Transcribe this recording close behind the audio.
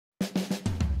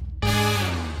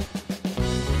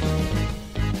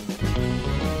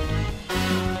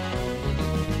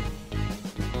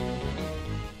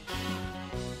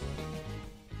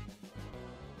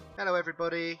Hello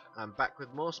everybody, I'm back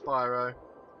with more Spyro,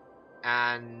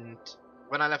 and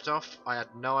when I left off I had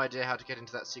no idea how to get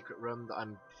into that secret room that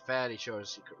I'm fairly sure is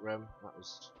a secret room. That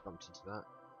was bumped into that.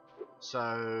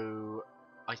 So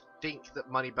I think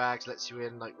that Moneybags lets you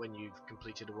in like when you've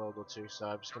completed a world or two, so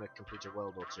I'm just going to complete a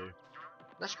world or two.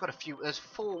 There's quite a few, there's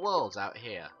 4 worlds out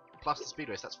here, plus the speed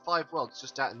race, that's 5 worlds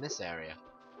just out in this area.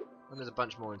 And there's a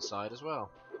bunch more inside as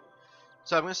well.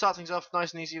 So I'm going to start things off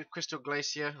nice and easy with Crystal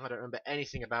Glacier. I don't remember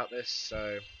anything about this,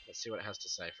 so let's see what it has to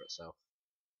say for itself.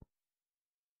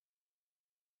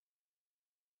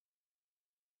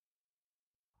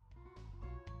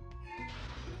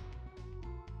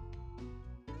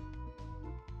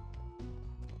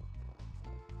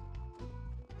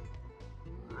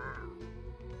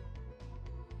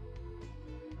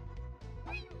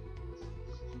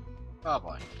 Oh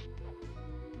boy.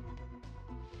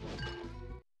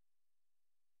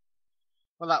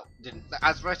 Well, that didn't.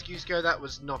 As rescues go, that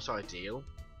was not ideal.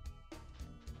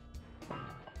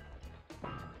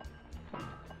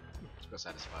 It's got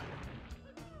satisfying.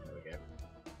 There we go.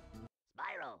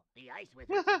 Spyro, the ice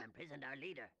wizards have imprisoned our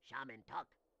leader, Shaman Tuck.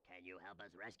 Can you help us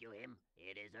rescue him?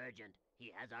 It is urgent.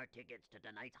 He has our tickets to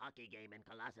tonight's hockey game in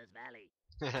Colossus Valley.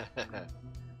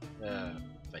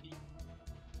 Funny.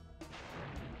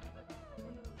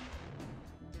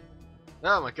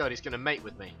 Oh my god, he's gonna mate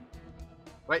with me.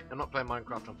 Wait, I'm not playing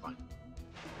Minecraft, I'm fine.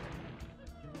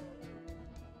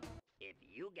 If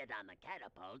you get on the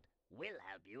catapult, we'll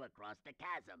help you across the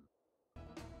chasm.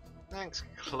 Thanks,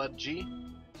 Kludgy.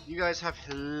 You guys have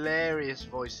hilarious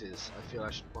voices, I feel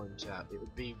I should point out. It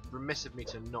would be remiss of me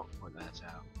to not point that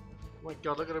out. Oh my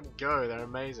god, look at them go, they're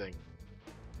amazing.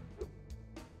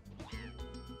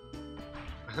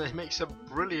 They make some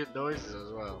brilliant noises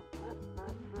as well.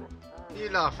 What are you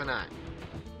laughing at?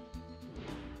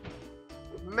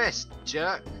 Missed,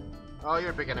 jerk! Oh,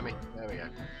 you're a big enemy. There we go.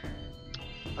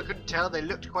 I couldn't tell, they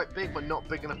looked quite big, but not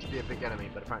big enough to be a big enemy,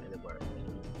 but apparently they were.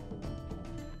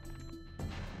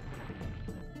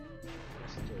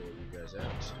 You guys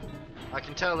out. I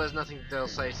can tell there's nothing they'll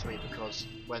say to me because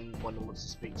when one wants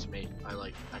to speak to me,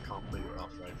 I can't move it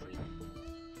off right free.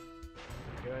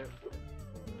 Go.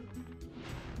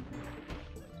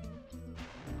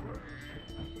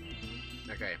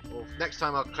 Okay, well, next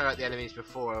time I'll clear out the enemies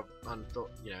before I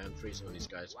unfreeze some of these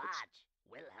guys. Watch!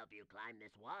 We'll help you climb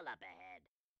this wall up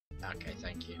ahead. Okay,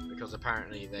 thank you. Because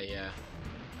apparently the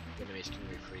enemies can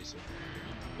refreeze them.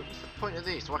 What's the point of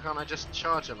these? Why can't I just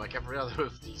charge them like every other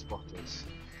of these bottles?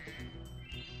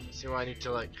 See why I need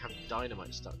to like have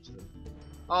dynamite stuck to them.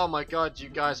 Oh my god, you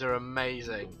guys are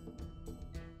amazing.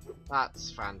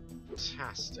 That's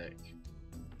fantastic.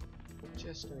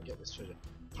 Just gonna get this treasure.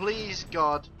 Please,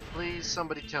 God, please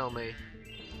somebody tell me.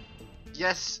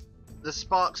 Yes, the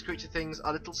Sparks creature things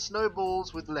are little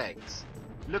snowballs with legs.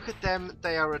 Look at them,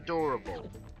 they are adorable.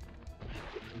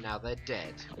 Now they're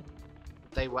dead.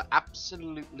 They were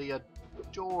absolutely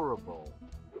adorable.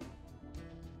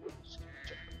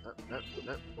 Oh,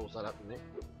 no, pulls that up, didn't it?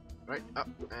 Right, up,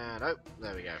 and oh,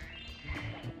 there we go.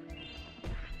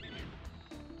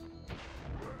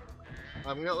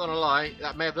 I'm not gonna lie,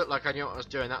 that may have looked like I knew what I was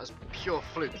doing. That was pure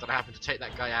fluke that I happened to take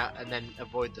that guy out and then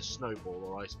avoid the snowball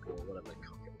or ice ball or whatever the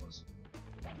cock it was.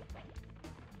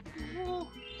 What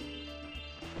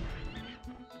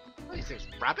are these things?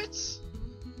 Rabbits?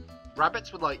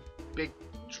 Rabbits with like big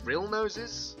drill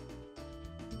noses?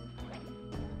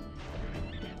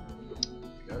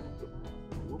 There we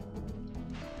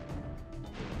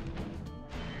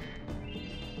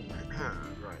go.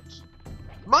 Right.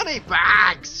 Money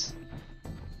bags!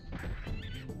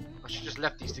 I should just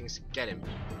left these things to get him.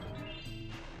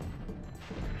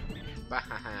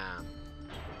 Bam.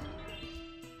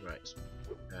 Right.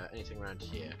 Anything around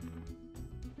here?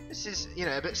 This is, you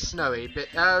know, a bit snowy, but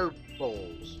oh,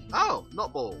 balls. Oh,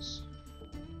 not balls.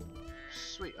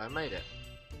 Sweet, I made it.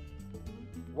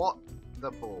 What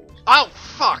the balls? Oh,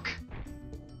 fuck!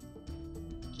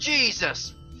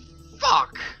 Jesus!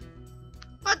 Fuck!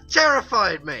 That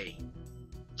terrified me!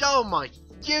 Oh my,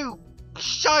 you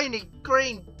shiny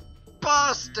green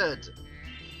bastard!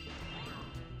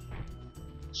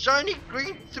 Shiny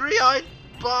green three-eyed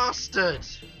bastard!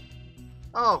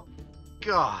 Oh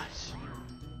god.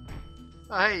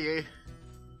 I hate you.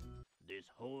 This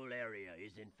whole area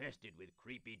is infested with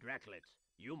creepy Draclets.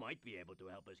 You might be able to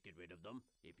help us get rid of them,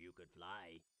 if you could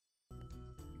fly.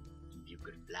 If you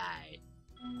could fly.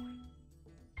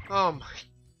 Oh my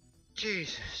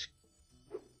Jesus.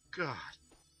 God.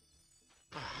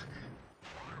 Fuck.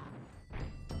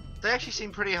 They actually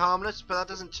seem pretty harmless, but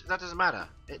that doesn't matter.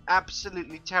 It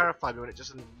absolutely terrified me when it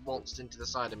just waltzed into the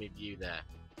side of me view there.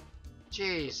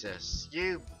 Jesus,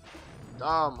 you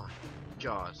Oh my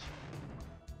god.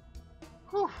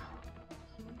 Whew.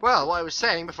 Well, what I was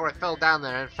saying before I fell down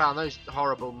there and found those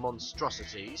horrible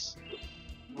monstrosities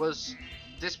was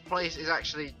this place is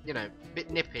actually, you know, a bit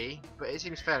nippy, but it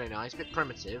seems fairly nice, a bit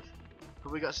primitive.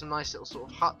 But we got some nice little sort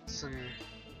of huts and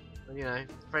you know,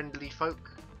 friendly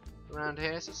folk around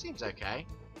here, so it seems okay.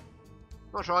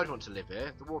 Not sure I'd want to live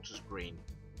here. The water's green.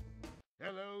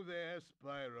 Hello there,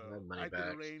 Spyro. No money I can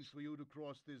bags. arrange for you to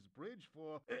cross this bridge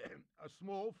for a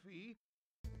small fee.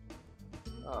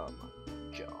 Oh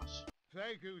my gosh.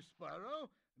 Thank you, Spyro.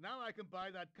 Now I can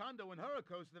buy that condo in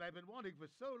Hurricos that I've been wanting for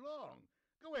so long.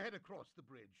 Go ahead across the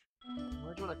bridge.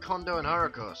 Why do you want a condo in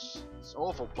Hurricos? It's an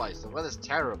awful place. The weather's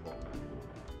terrible.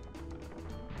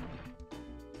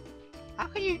 How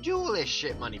can you do all this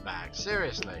shit, Moneybags?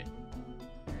 Seriously.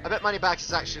 I bet Moneybags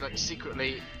is actually like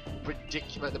secretly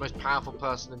ridiculous, the most powerful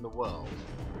person in the world.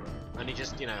 And he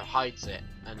just, you know, hides it.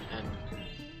 And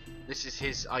this is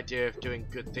his idea of doing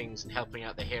good things and helping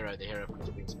out the hero of course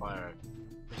being Spyro.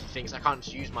 He thinks I can't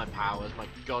use my powers, my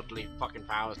godly fucking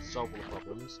powers to solve all the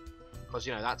problems. Because,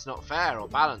 you know, that's not fair or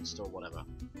balanced or whatever.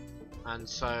 And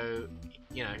so,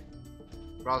 you know,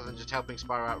 rather than just helping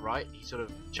Spyro outright, he sort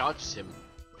of charges him.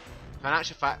 So in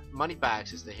actual fact,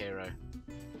 Moneybags is the hero.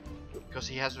 Because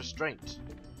he has restraint.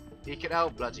 He could, oh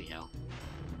bloody hell.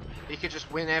 He could just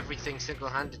win everything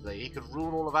single-handedly. He could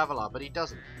rule all of Avalar, but he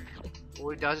doesn't. All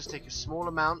he does is take a small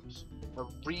amount, a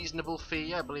reasonable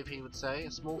fee, I believe he would say,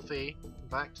 a small fee, in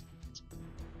fact.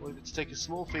 All he does is take a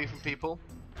small fee from people,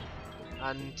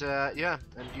 and yeah,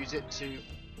 and use it to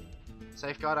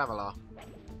safeguard Avalar.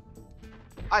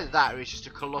 Either that, or he's just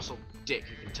a colossal dick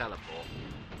who can teleport.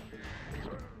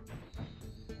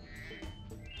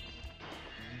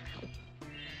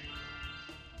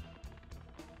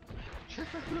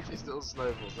 Look at these little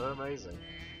snowballs, they're amazing.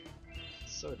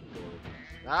 So adorable.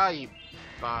 Ah, you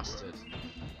bastard.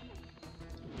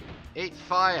 Eat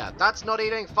fire! That's not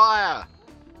eating fire!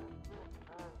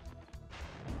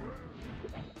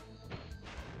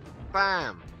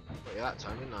 Bam! Got you that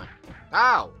time, didn't I?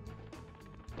 Ow!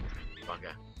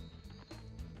 Bugger.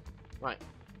 Right.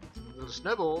 Little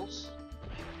snowballs.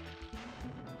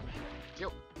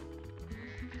 Yep.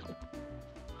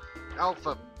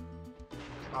 Alpha.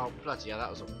 Oh, bloody hell, that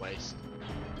was a waste.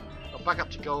 Got back up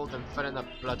to gold and fell in the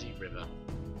bloody river.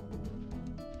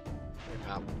 Hey,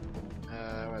 pal.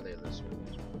 Where are the others?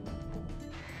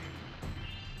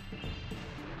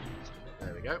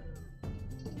 There we go.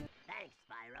 Thanks,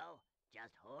 Spyro.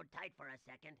 Just hold tight for a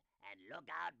second and look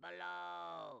out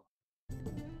below.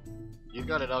 You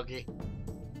got it, Oggy.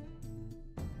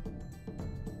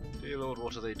 Dear Lord,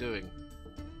 what are they doing?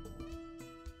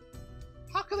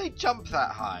 How can they jump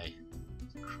that high?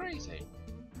 Crazy.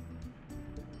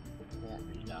 Yeah,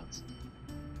 really does.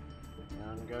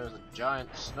 And goes a giant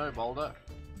snow boulder.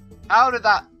 How did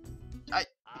that?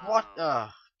 What? Give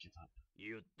up.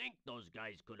 You think those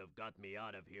guys could have got me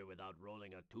out of here without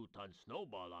rolling a 2-ton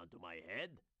snowball onto my head?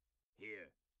 Here,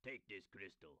 take this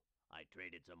crystal. I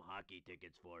traded some hockey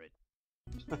tickets for it.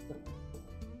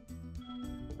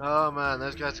 Oh man,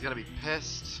 those guys are gonna be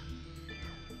pissed.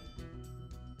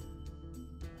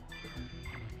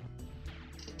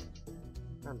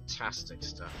 Fantastic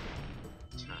stuff.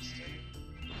 Fantastic.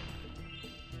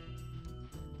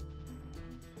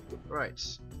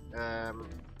 Right. I'm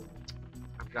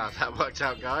glad that worked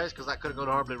out, guys, because that could have gone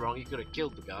horribly wrong. You could have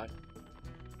killed the guy.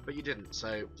 But you didn't,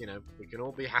 so, you know, we can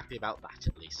all be happy about that,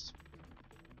 at least.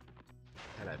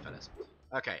 Hello, fellas.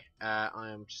 Okay,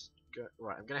 I am just...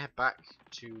 Right, I'm going to head back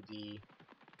to the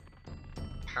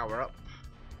power-up.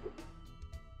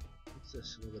 What's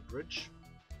this? Another bridge?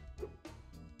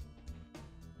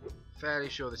 Fairly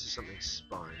sure this is something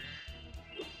spine.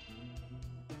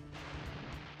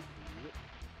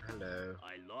 Hello.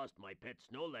 I lost my pet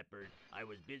snow leopard. I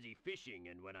was busy fishing,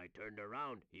 and when I turned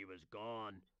around, he was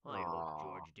gone. I hope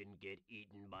George didn't get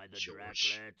eaten by the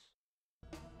George. Draclets.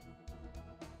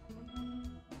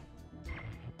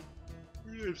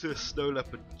 It's a snow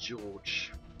leopard,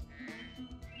 George.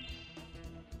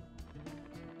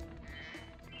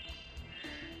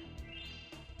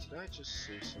 Did I just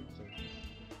see something?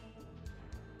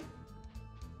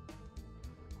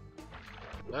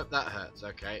 Nope, that hurts,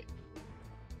 okay.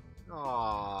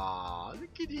 Aww,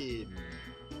 look at him.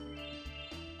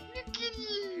 Look at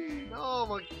him. Oh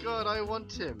my god, I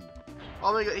want him.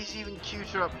 Oh my god, he's even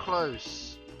cuter up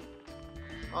close.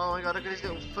 Oh my god, look at his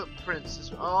little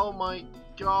footprints. Oh my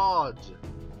god.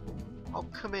 Oh,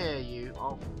 come here, you.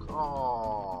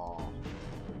 Oh.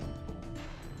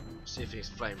 See if he's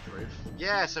flame-proof.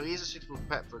 Yeah, so he's a suitable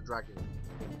pet for a dragon.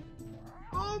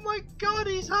 Oh my god,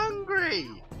 he's hungry.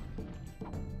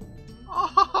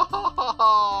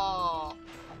 Oh!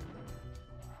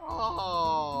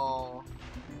 Oh!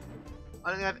 I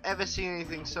don't think I've ever seen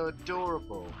anything so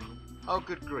adorable. Oh,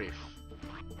 good grief.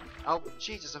 Oh,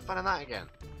 Jesus, I'm finding that again.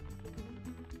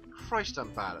 Christ,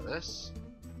 I'm bad at this.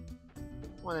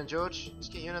 Come on then, George. Let's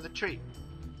get you another treat.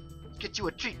 Let's get you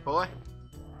a treat, boy.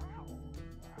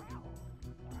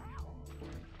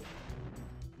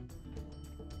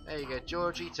 There you go,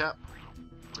 George, eat up.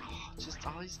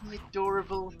 Oh, isn't he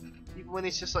adorable? Even when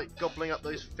he's just like gobbling up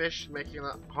those fish, making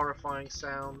that horrifying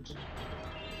sound.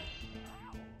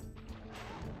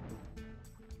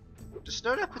 Do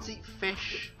snow leopards eat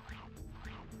fish?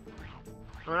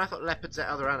 I mean, I thought leopards ate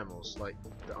other animals, like,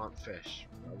 that aren't fish.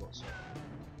 I'm not sure.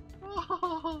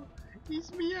 Oh,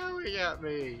 he's meowing at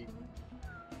me!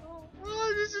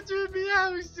 Oh, this is doing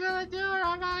meow, he's so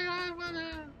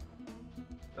adorable!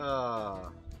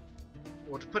 Ah.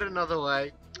 Or to put it another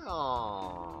way,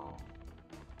 aww.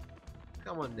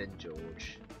 Come on then,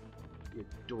 George. You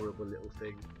adorable little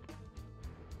thing.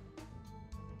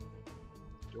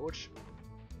 George?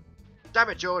 Damn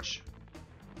it, George!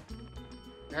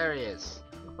 There he is.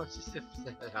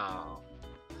 Oh.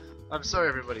 I'm sorry,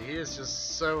 everybody. He is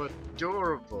just so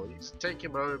adorable. You just take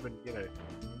him home and, you know.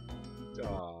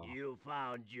 Oh. You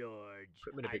found George.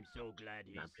 Put him in a big I'm so glad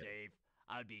he's safe.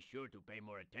 I'll be sure to pay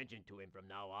more attention to him from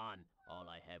now on. All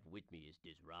I have with me is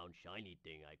this round shiny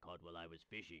thing I caught while I was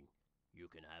fishing. You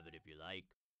can have it if you like.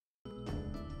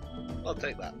 I'll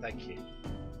take that, thank you.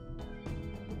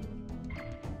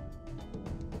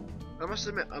 I must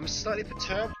admit, I'm slightly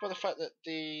perturbed by the fact that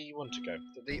the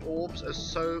orbs are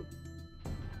so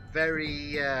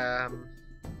very,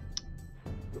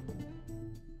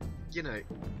 you know,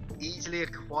 easily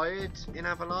acquired in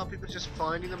Avalar. People just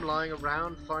finding them lying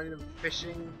around, finding them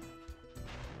fishing.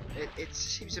 It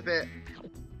seems a bit, I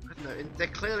don't know. They're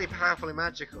clearly powerful and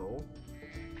magical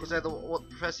because they're what the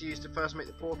Professor used to first make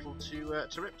the portal to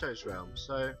Ripto's realm.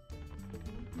 So.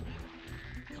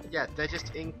 Yeah, they're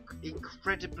just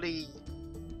incredibly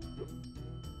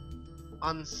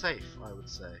unsafe, I would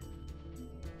say.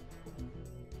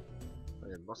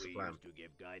 We used to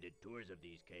give guided tours of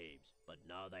these caves, but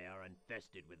now they are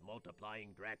infested with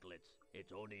multiplying Draclets.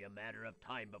 It's only a matter of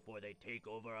time before they take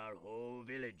over our whole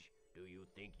village. Do you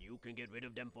think you can get rid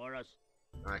of them for us?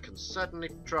 I can certainly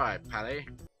try, Pally.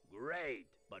 Great!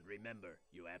 But remember,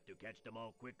 you have to catch them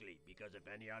all quickly, because if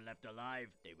any are left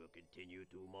alive, they will continue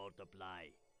to multiply.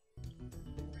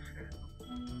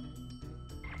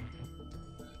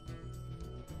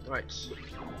 Right.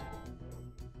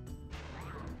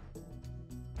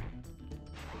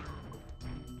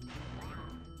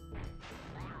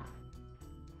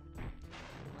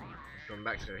 Come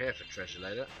back through here for treasure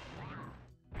later.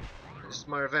 This is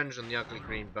my revenge on the ugly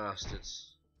green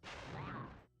bastards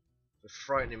for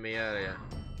frightening me earlier.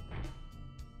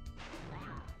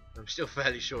 I'm still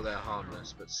fairly sure they're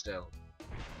harmless, but still.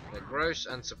 They're gross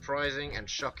and surprising and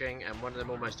shocking, and one of them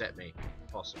almost ate me.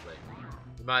 Possibly.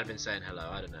 He might have been saying hello,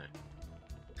 I don't know.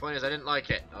 The point is, I didn't like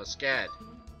it. I was scared.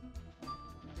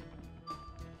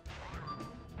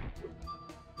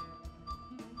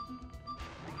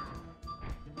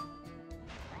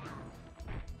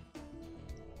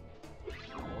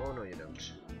 Oh, no you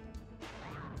don't.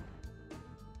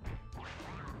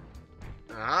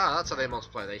 Aha, that's how they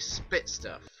multiply. They spit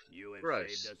stuff. You have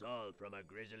Gross. saved us all from a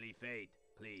grisly fate.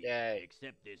 Please, Yay.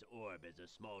 accept this orb as a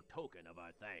small token of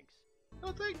our thanks.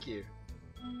 Oh, thank you.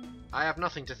 I have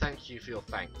nothing to thank you for your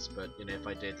thanks, but, you know, if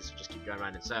I did, this would just keep going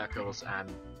around in circles,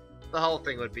 and the whole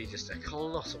thing would be just a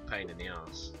colossal pain in the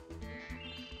ass.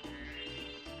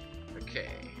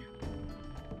 Okay.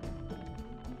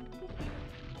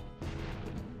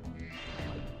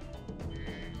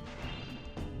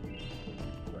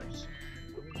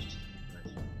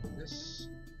 This.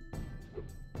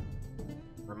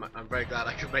 I'm very glad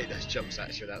I could make those jumps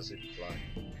actually without Superfly.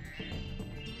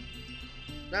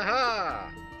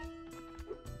 Aha!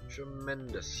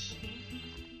 Tremendous.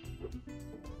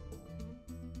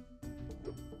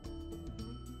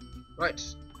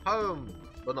 Right, home.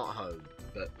 Well, not home,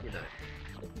 but you know,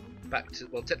 back to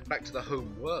the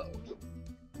home world.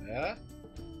 Yeah?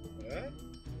 Yeah?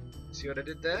 See what I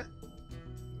did there?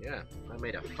 Yeah, I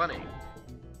made a funny.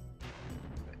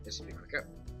 Right, this will be quicker.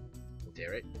 Oh,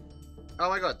 dear it. Oh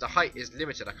my god, the height is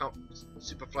limited. I can't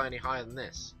superfly any higher than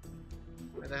this.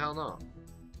 Why the hell not?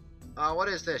 Oh, what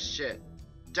is this shit?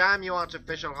 Damn you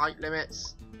artificial height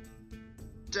limits!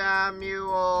 Damn you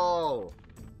all!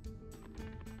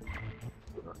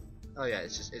 Oh yeah,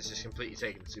 it's just completely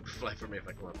taking the superfly from me if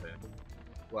I come up here.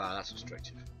 Wow, that's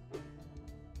restrictive.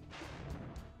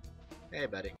 Hey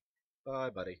buddy.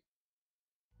 Bye buddy.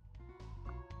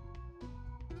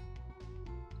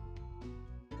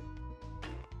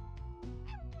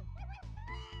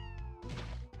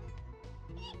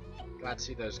 Glad to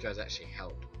see those guys actually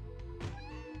help.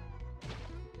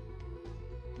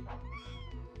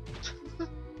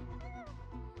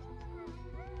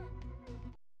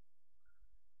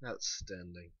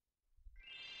 Outstanding.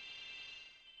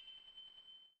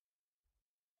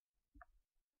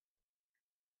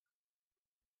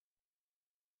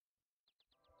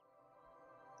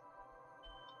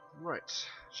 Right,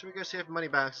 should we go see if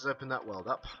Moneybags has opened that world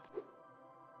up?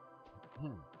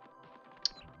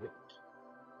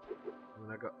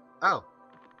 And I got... Oh!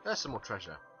 There's some more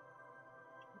treasure.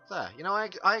 There. You know,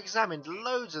 I examined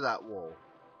loads of that wall.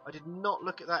 I did not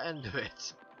look at that end of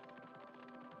it.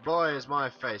 Boy, is my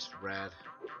face red.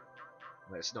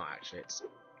 Well, it's not actually. It's,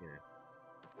 you know,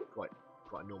 quite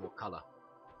a normal colour.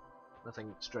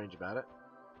 Nothing strange about it.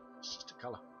 It's just a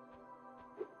colour.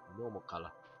 A normal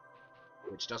colour.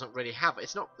 Which doesn't really have...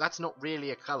 It's not... That's not really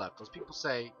a colour. Because people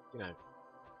say, you know...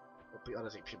 I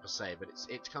don't think people say, but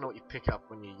it's kind of what you pick up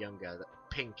when you're younger, that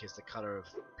pink is the colour of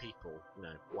people, you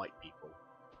know, white people.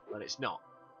 But it's not.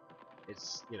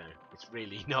 It's, you know, it's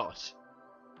really not.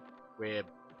 We're,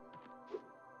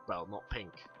 well, not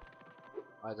pink.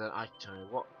 I don't know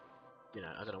what, you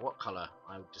know, I don't know what colour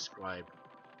I would describe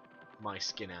my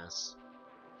skin as.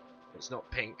 It's not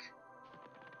pink.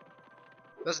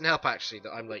 Doesn't help actually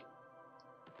that I'm like,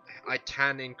 I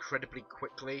tan incredibly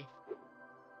quickly.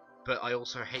 But I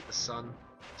also hate the sun,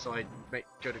 so I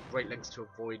go to great lengths to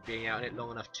avoid being out in it long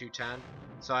enough to tan.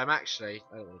 So I'm actually...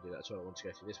 I don't want to do that, so I want to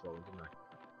go through this world, didn't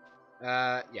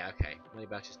I? Yeah, okay.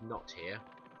 Moneybags is not here.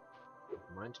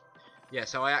 Never mind. Yeah,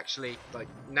 so I actually, like,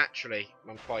 naturally,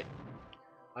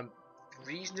 I'm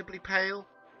reasonably pale,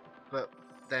 but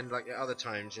then, like, at other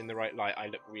times, in the right light, I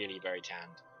look really very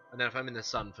tanned. And then if I'm in the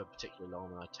sun for particularly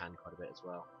long, I tan quite a bit as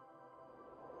well.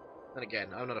 And again,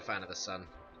 I'm not a fan of the sun.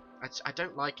 I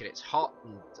don't like it. It's hot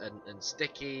and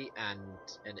sticky and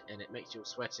it makes you all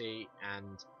sweaty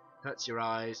and hurts your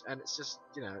eyes, and it's just,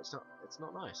 you know, it's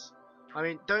not nice. I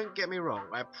mean, don't get me wrong.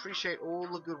 I appreciate all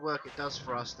the good work it does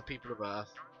for us, the people of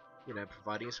Earth. You know,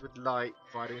 providing us with light,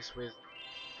 providing us with,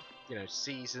 you know,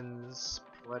 seasons,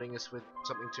 providing us with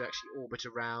something to actually orbit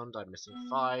around. I'm missing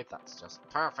 5. That's just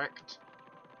perfect.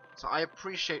 So I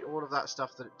appreciate all of that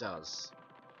stuff that it does.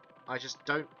 I just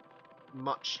don't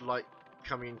much like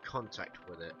coming in contact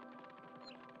with it.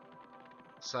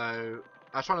 So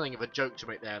I was trying to think of a joke to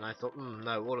make there, and I thought,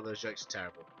 no, all of those jokes are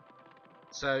terrible.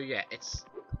 So yeah,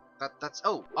 that's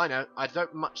oh, I know, I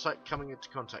don't much like coming into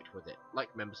contact with it,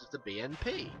 like members of the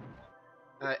BNP.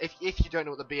 If you don't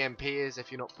know what the BNP is,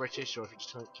 if you're not British or if you're just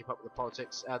trying to keep up with the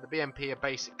politics, the BNP are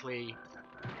basically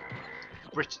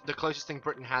the closest thing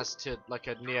Britain has to like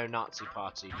a neo-Nazi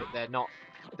party, but they're not.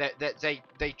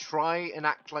 They try and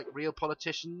act like real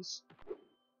politicians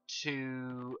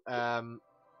to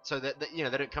so that you know,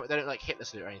 they don't like Hitler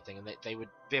salute or anything, and they would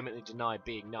vehemently deny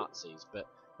being Nazis, but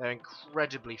they're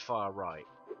incredibly far right,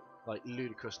 like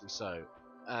ludicrously so,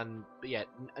 and but yeah,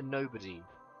 nobody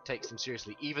takes them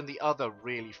seriously. Even the other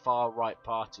really far right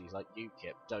parties like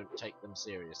UKIP don't take them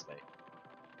seriously,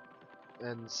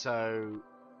 and so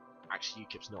actually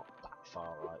UKIP's not that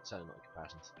far right, certainly not in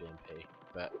comparison to the BNP,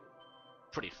 but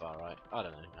pretty far right. I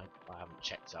don't know. I haven't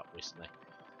checked up recently.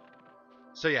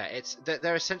 So yeah,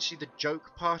 they're essentially the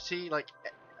joke party. Like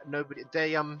nobody,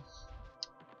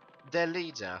 their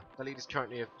leader's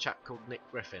currently a chap called Nick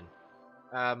Griffin,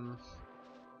 and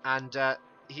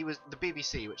he was the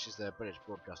BBC, which is the British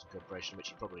Broadcasting Corporation, which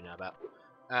you probably know about.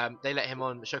 They let him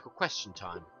on a show called Question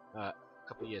Time a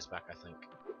couple of years back, I think,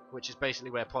 which is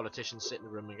basically where politicians sit in the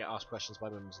room and get asked questions by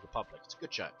members of the public. It's a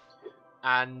good show,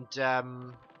 and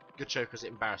good show because it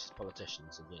embarrasses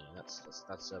politicians, and you know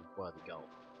that's a worthy goal.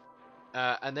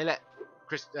 And they let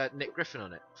Nick Griffin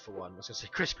on it for one. I was going to say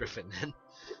Chris Griffin then.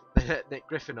 They let Nick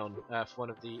Griffin on for one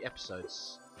of the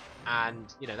episodes, and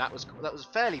you know that was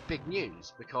fairly big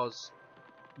news because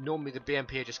normally the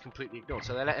BNP are just completely ignored.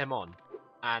 So they let him on,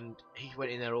 and he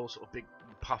went in there all sort of big,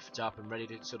 puffed up and ready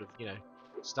to sort of, you know,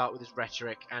 start with his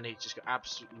rhetoric, and he just got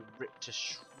absolutely ripped to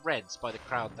shreds by the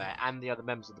crowd there and the other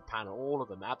members of the panel, all of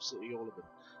them, absolutely all of them.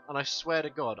 And I swear to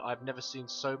God, I've never seen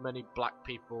so many black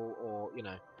people or, you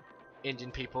know,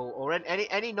 Indian people or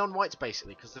any non-whites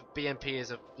basically, because the BNP is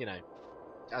a, you know,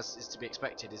 as is to be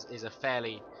expected, is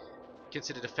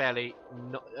considered a fairly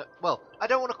not, well, I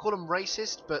don't want to call them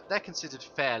racist, but they're considered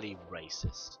fairly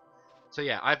racist. So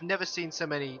yeah, I've never seen so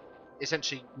many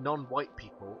essentially non-white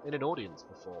people in an audience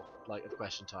before, like at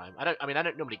Question Time. I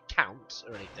don't normally count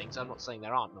or anything, so I'm not saying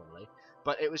there aren't normally,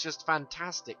 but it was just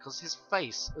fantastic because his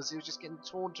face, as he was just getting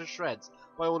torn to shreds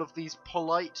by all of these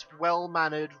polite,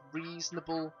 well-mannered,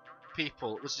 reasonable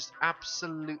people, it was just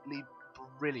absolutely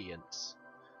brilliant.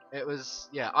 It was,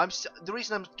 yeah. The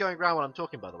reason I'm going around while I'm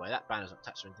talking, by the way, that banner's not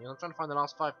attached to anything. I'm trying to find the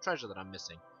last 5 treasure that I'm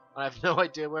missing. I have no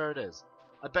idea where it is.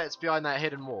 I bet it's behind that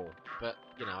hidden wall, but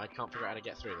you know I can't figure out how to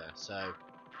get through there. So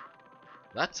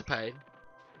that's a pain.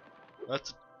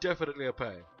 That's definitely a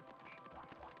pain.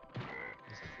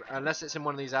 Unless it's in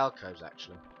one of these alcoves,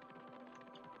 actually.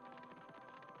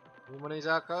 In one of these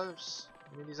alcoves?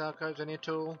 Any of these alcoves any at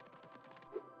all?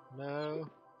 No.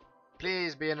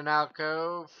 Please be in an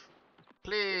alcove.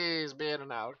 Please be in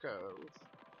an alcove.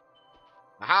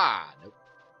 Aha! Nope.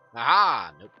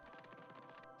 Aha! Nope.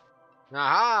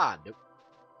 Aha! Nope.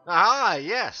 Aha!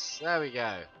 Yes! There we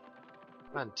go.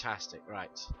 Fantastic.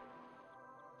 Right.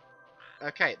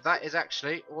 Okay, that is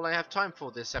actually all I have time for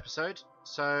this episode.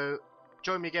 So,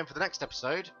 join me again for the next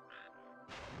episode.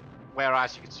 Where,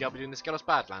 as you can see, I'll be doing the Skelos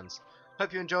Badlands.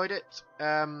 Hope you enjoyed it.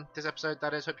 This episode,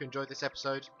 that is. Hope you enjoyed this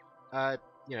episode.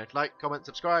 You know, like, comment,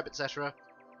 subscribe, etc.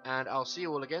 And I'll see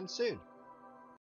you all again soon.